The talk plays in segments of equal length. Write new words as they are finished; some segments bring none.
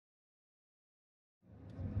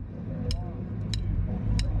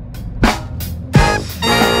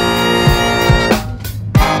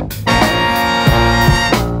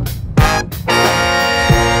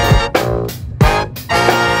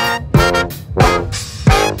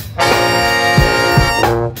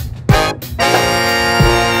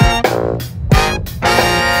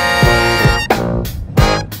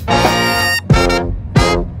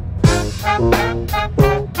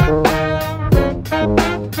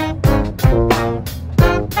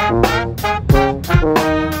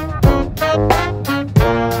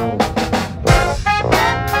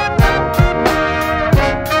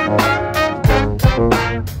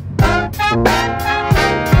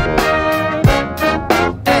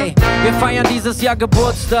feiern dieses Jahr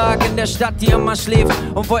Geburtstag in der Stadt, die immer schläft,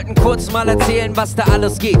 und wollten kurz mal erzählen, was da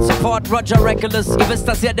alles geht. Support Roger Reckless, ihr wisst,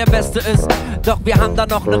 dass er der Beste ist. Doch wir haben da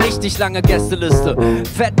noch eine richtig lange Gästeliste.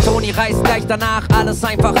 Fett Toni reißt gleich danach alles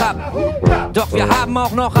einfach ab. Doch wir haben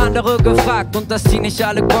auch noch andere gefragt, und dass die nicht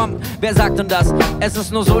alle kommen, wer sagt denn das? Es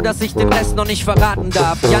ist nur so, dass ich den Rest noch nicht verraten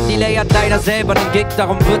darf. Jan Delay hat leider selber den Gig,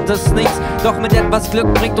 darum wird es nichts. Doch mit etwas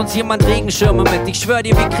Glück bringt uns jemand Regenschirme mit. Ich schwör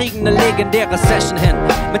dir, wir kriegen eine legendäre Session hin.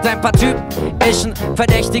 Mit ein paar typischen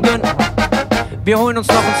Verdächtigen. Wir holen uns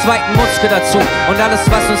noch einen zweiten Muskel dazu. Und alles,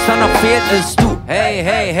 was uns dann noch fehlt, ist du. Hey,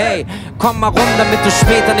 hey, hey, komm mal rum, damit du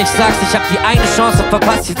später nicht sagst, ich hab die eine Chance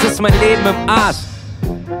verpasst, jetzt ist mein Leben im Arsch.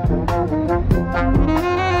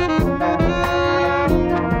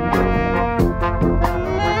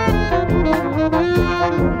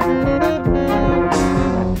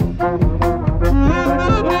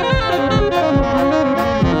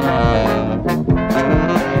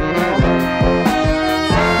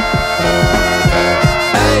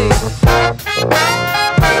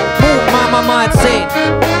 Mal 10,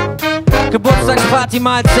 Geburtstagsparty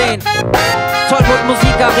mal 10, Tollwood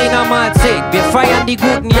Musikarena mal 10, wir feiern die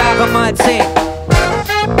guten Jahre mal 10,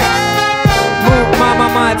 Moop Mama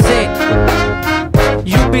mal 10,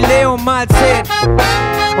 Jubiläum mal 10,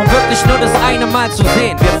 und wirklich nur das eine Mal zu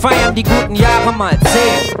sehen, wir feiern die guten Jahre mal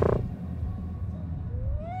 10.